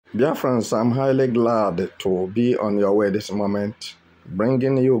Dear friends, I'm highly glad to be on your way this moment,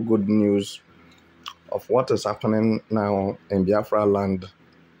 bringing you good news of what is happening now in Biafra land.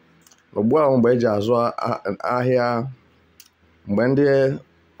 Ugbu a mgbe eji azụ ahịa, mgbe ndị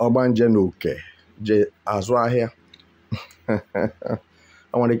ọgbanje na uke ji azụ ahịa,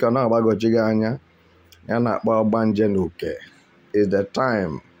 o nwere ike ọ na-agbagoji gị anya, ya na-akpọ ọgbanje na uke. Is the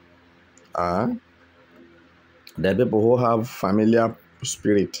time the people who have familiar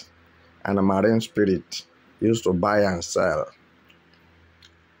spirit and a marine spirit used to buy and sell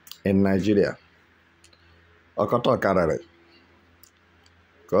in Nigeria. Ọkọtọ karịrị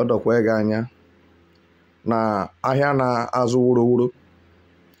ka ọ dokwe gị anya na ahịa na-azụ wuruwuru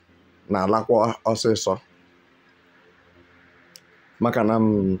na-alakwa ọsịsọ maka na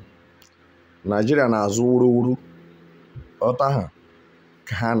Nigeria na-azụ wuruwuru ọta ha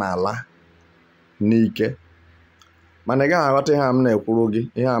ka ha na-ala n'ike. Mana ị gaghị aghọta ihe a m na-ekwuru gị,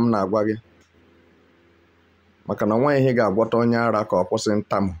 ihe a m na-agwa gị, maka na onweghị ihe ga-agwọta onye ara ka ọ kwụsị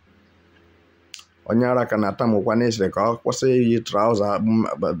ntamu. Onye ara ka na-atamukwa n'esiri ka ọ kwụsị iyi trauza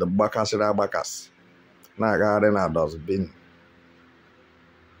gbakasịrị agbakasị na-agagharị na dustbin.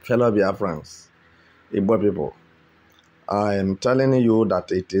 Fellow Biafrans, Igbo people, I am telling you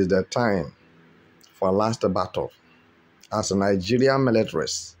that it is the time for last battle as Nigerian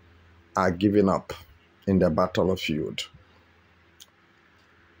militaries are giving up in the battlefield.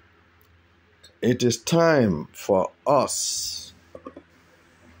 It is time for us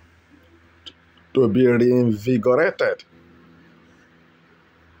to be reinvigorated,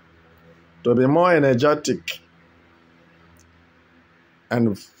 to be more energetic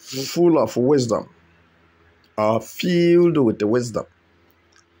and full of wisdom, or filled with wisdom,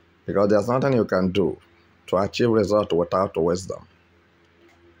 because there's nothing you can do to achieve results without wisdom.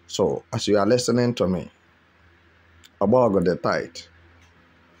 So, as you are listening to me, about the tide,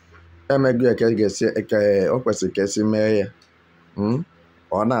 emegu eke o kwesịrị ka esi mee ya,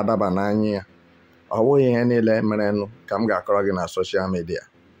 ọ na-adaba n'anya ya. Ọ bụghị ihe niile merenụ ka m ga-akọrọ gị na social media,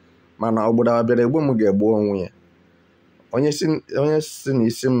 mana obodo abịara egbu m ga-egbu onwe ya. Onye si na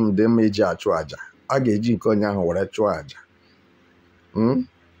isi m dị mma iji achụ aja, a ga-eji nke onye ahụ were chụọ aja.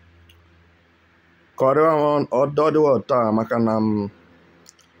 Kọrịọ ọdọdịwa ụtọ a maka na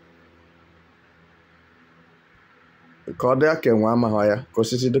ka ọ dị ya ka enwe amaghọ ya, ka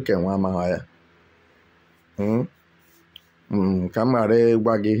osisi dị ka enwe amaghọ ya. Ka m ghara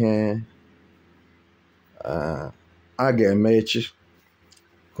ịgwa gị ihe a ga-eme echi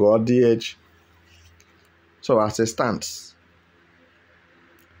ka ọ dị echi. So as it stands,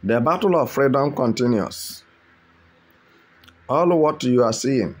 the battle of freedom continues. All what you are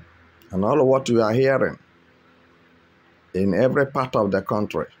seeing and all what you are hearing in every part of the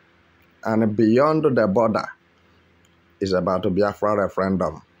country and beyond the border is about the Biafra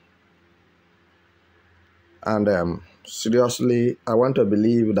referendum. And seriously, I want to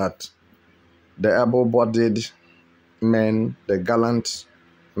believe that the able-bodied men, the gallant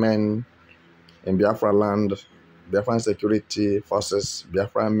men in Biafra land, Biafran security forces,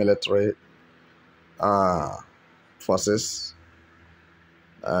 Biafran military forces,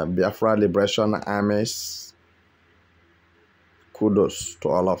 Biafra liberation armies, kudos to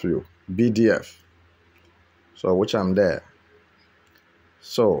all of you. BDF, so which I'm there.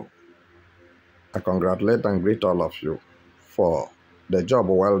 So I congratulate and greet all of you for the job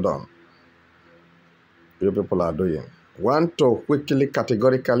well done you people are doing. Want to quickly,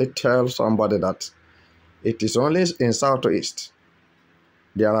 categorically tell somebody that it is only in Southeast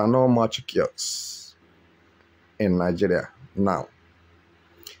there are no much kiosks in Nigeria now.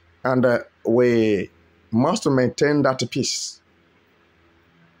 And we must maintain that peace.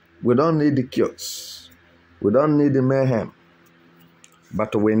 We don't need the kiosks. We don't need the mayhem.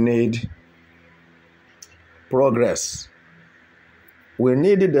 But we need progress. We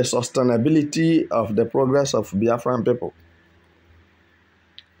need the sustainability of the progress of Biafran people.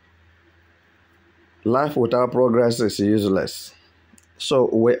 Life without progress is useless. So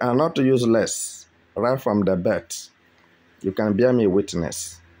we are not useless right from the birth. You can bear me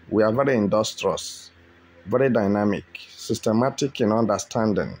witness. We are very industrious, very dynamic, systematic in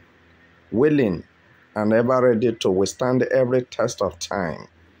understanding, willing, and ever ready to withstand every test of time,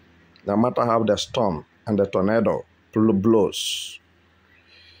 no matter how the storm and the tornado blows.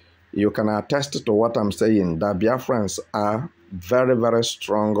 You can attest to what I'm saying, that Biafrans are very, very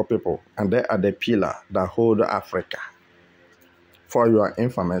strong people, and they are the pillar that hold Africa. For your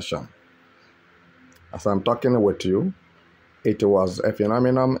information, as I'm talking with you, it was a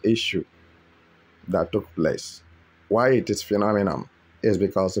phenomenal issue that took place. Why it is phenomenal is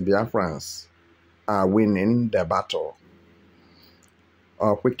because Biafrans are winning the battle.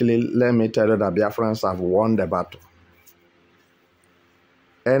 or quickly let me tell you that Biafrans have won the battle.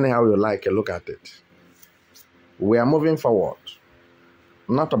 Anyhow you like, look at it. We are moving forward,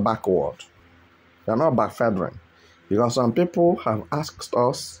 not backward. We are not backfedering. Because some people have asked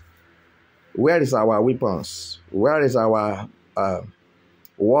us, where is our weapons? Where is our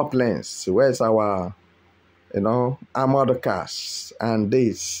warplanes? Where is our, armored cars and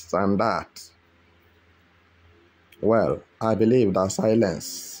this and that? Well, I believe that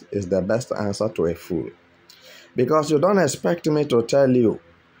silence is the best answer to a fool. Because you don't expect me to tell you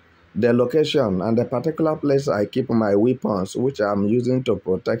the location and the particular place I keep my weapons, which I'm using to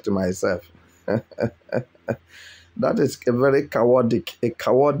protect myself. That is a very cowardly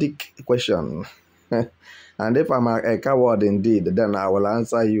question. And if I'm a coward indeed, then I will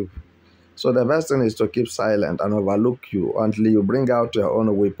answer you. So the best thing is to keep silent and overlook you until you bring out your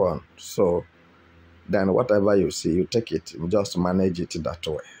own weapon. So then whatever you see, you take it. You just manage it that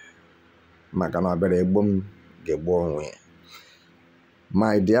way. My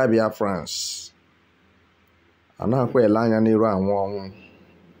dear Biafrans,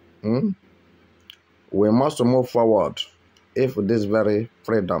 we must move forward if this very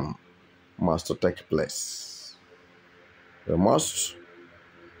freedom must take place. We must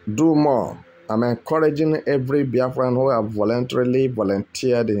do more. I'm encouraging every Biafran who have voluntarily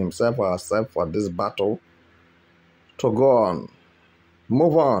volunteered himself or herself for this battle to go on.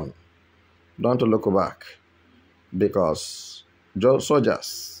 Move on. Don't look back. Because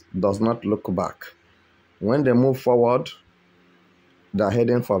soldiers does not look back. When they move forward, they're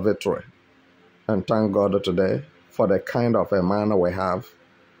heading for victory. And thank God today for the kind of a man we have,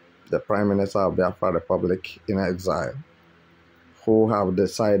 the Prime Minister of Biafra Republic in exile, who have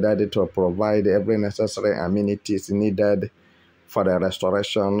decided to provide every necessary amenities needed for the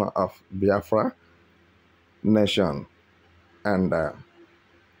restoration of Biafra nation. And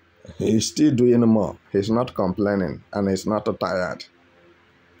he's still doing more. He's not complaining and he's not tired.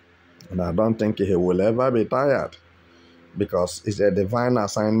 And I don't think he will ever be tired, because it's a divine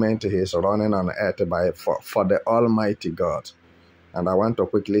assignment he's running on earth for the Almighty God. And I want to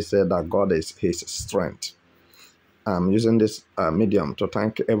quickly say that God is his strength. I'm using this medium to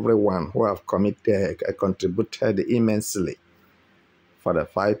thank everyone who have contributed immensely for the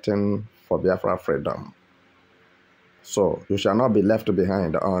fighting for Biafra freedom. So you shall not be left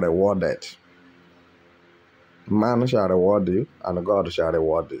behind unrewarded. Man shall reward you, and God shall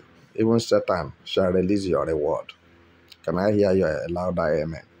reward you. Even Satan shall release your reward. Can I hear your louder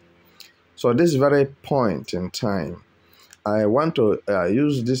amen? So this very point in time, I want to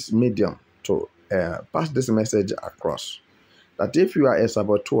use this medium to pass this message across. That if you are a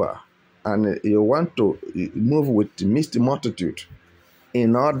saboteur and you want to move with mixed multitude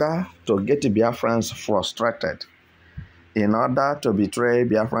in order to get Biafrans frustrated, in order to betray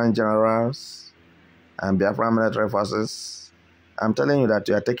Biafran generals and Biafran military forces, I'm telling you that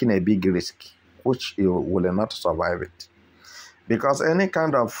you are taking a big risk, which you will not survive it. Because any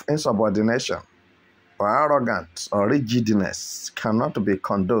kind of insubordination or arrogance or rigidness cannot be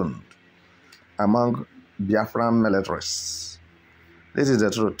condoned among Biafran militaries. This is the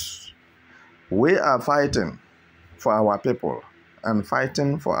truth. We are fighting for our people and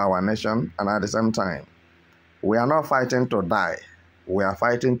fighting for our nation, and at the same time, we are not fighting to die. We are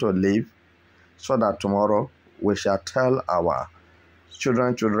fighting to live, so that tomorrow we shall tell our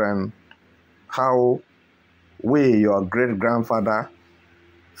children how we, your great-grandfather,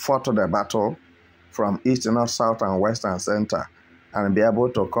 fought the battle from east, north, south, and west, and center, and be able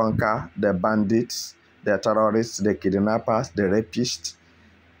to conquer the bandits, the terrorists, the kidnappers, the rapists,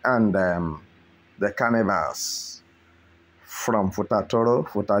 and the cannibals from Futatoro,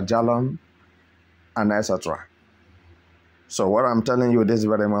 Futajalon, and etc. So what I'm telling you this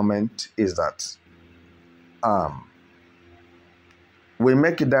very moment is that we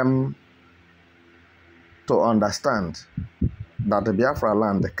make them to understand that the Biafra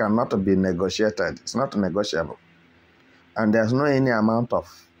land cannot be negotiated. It's not negotiable. And there's no any amount of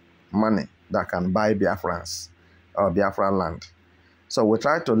money that can buy Biafrans or Biafra land. So we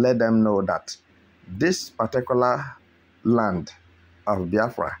try to let them know that this particular land of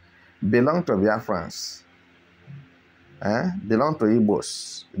Biafra belong to Biafrans, belong to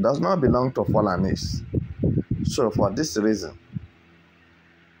Igbos. It does not belong to Fulanese. So for this reason,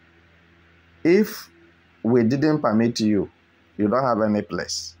 if we didn't permit you, you don't have any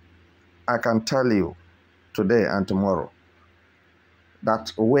place. I can tell you today and tomorrow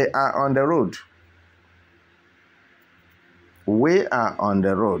that we are on the road. We are on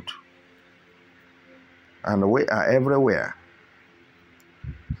the road. And we are everywhere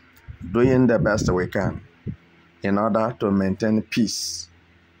doing the best we can in order to maintain peace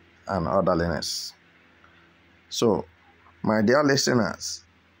and orderliness. So, my dear listeners,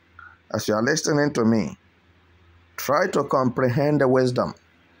 as you are listening to me, try to comprehend the wisdom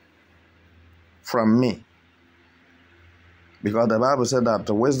from me. Because the Bible said that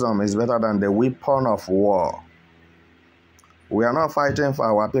wisdom is better than the weapon of war. We are not fighting for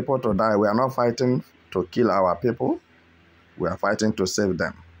our people to die. We are not fighting to kill our people. We are fighting to save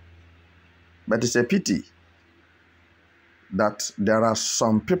them. But it's a pity that there are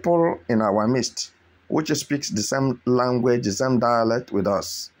some people in our midst which speaks the same language, the same dialect with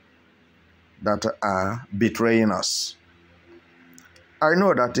us, that are betraying us. I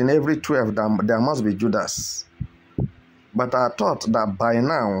know that in every 12 there must be Judas. But I thought that by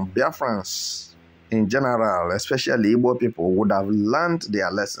now, Biafrans in general, especially Igbo people, would have learned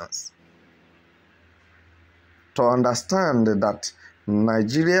their lessons to understand that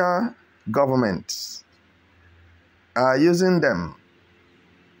Nigeria governments are using them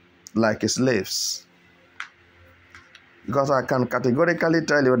like slaves. Because I can categorically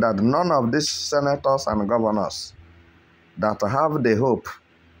tell you that none of these senators and governors that have the hope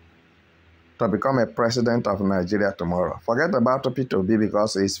to become a president of Nigeria tomorrow. Forget about Peter Obi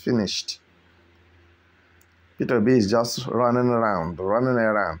because he's finished. Peter Obi is just running around,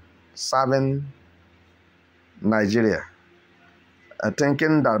 serving Nigeria,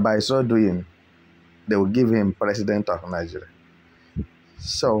 thinking that by so doing, they will give him president of Nigeria.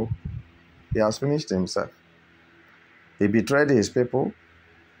 So, he has finished himself. He betrayed his people.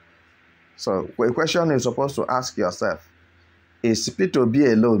 So, a question you're supposed to ask yourself, is Peter Obi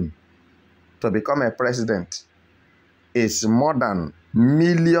alone to become a president is more than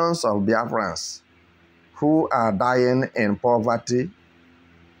millions of Biafrans who are dying in poverty,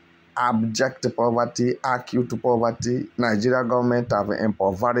 abject poverty, acute poverty. Nigeria government have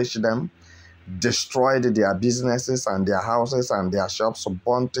impoverished them, destroyed their businesses and their houses and their shops,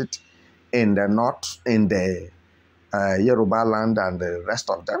 burnt it in the north, in the Yoruba land and the rest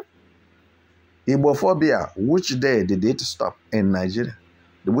of them. Igbophobia, which day did it stop in Nigeria?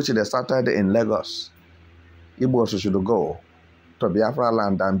 Which they started in Lagos. Igbos should go to Biafra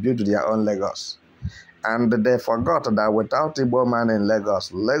land and build their own Lagos. And they forgot that without Igbo man in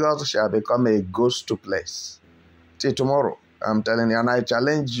Lagos, Lagos shall become a ghost place. Till tomorrow, I'm telling you, and I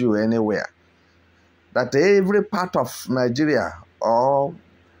challenge you anywhere, that every part of Nigeria or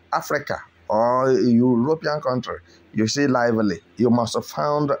Africa or European country you see lively, you must have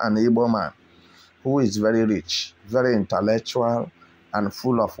found an Igbo man who is very rich, very intellectual, and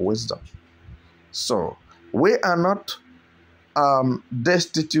full of wisdom. So, we are not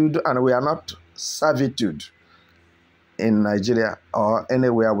destitute and we are not servitude in Nigeria or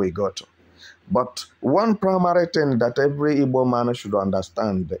anywhere we go to. But one primary thing that every Igbo man should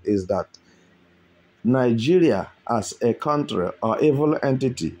understand is that Nigeria as a country or evil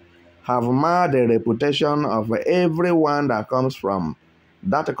entity have made a reputation of everyone that comes from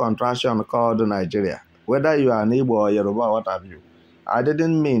that contraction called Nigeria. Whether you are an Igbo or Yoruba or what have you. I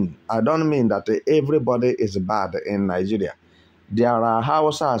don't mean that everybody is bad in Nigeria. There are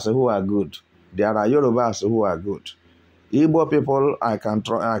Hausas who are good. There are Yorubas who are good. Igbo people, I can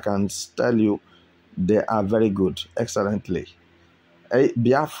tell you, they are very good, excellently.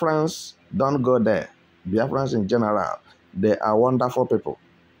 Biafrans, don't go there. Biafrans in general, they are wonderful people,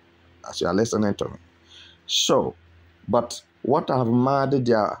 as you are listening to me. So, but what have made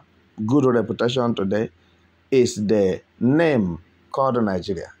their good reputation today is the name called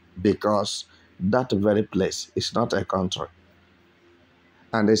Nigeria, because that very place is not a country,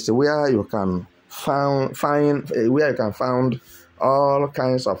 and it's where you can find all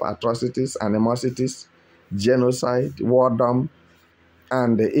kinds of atrocities, animosities, genocide, wardom,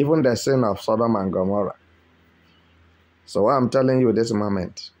 and even the sin of Sodom and Gomorrah. So what I'm telling you this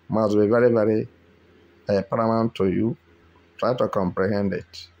moment must be very, very paramount to you. Try to comprehend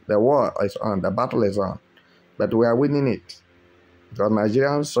it. The war is on, the battle is on, but we are winning it. Because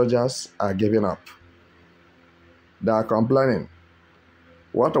Nigerian soldiers are giving up. They are complaining.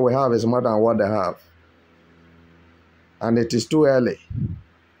 What we have is more than what they have. And it is too early.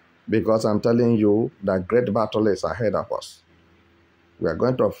 Because I'm telling you, the great battle is ahead of us. We are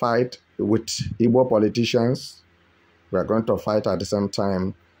going to fight with Igbo politicians. We are going to fight at the same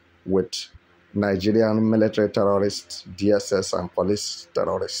time with Nigerian military terrorists, DSS, and police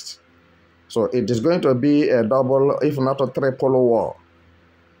terrorists. So it is going to be a double, if not a triple war,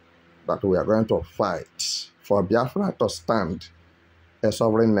 that we are going to fight for Biafra to stand a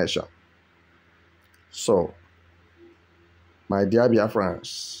sovereign nation. So, my dear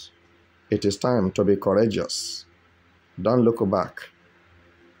Biafrans, it is time to be courageous. Don't look back.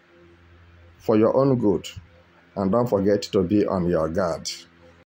 For your own good, and don't forget to be on your guard.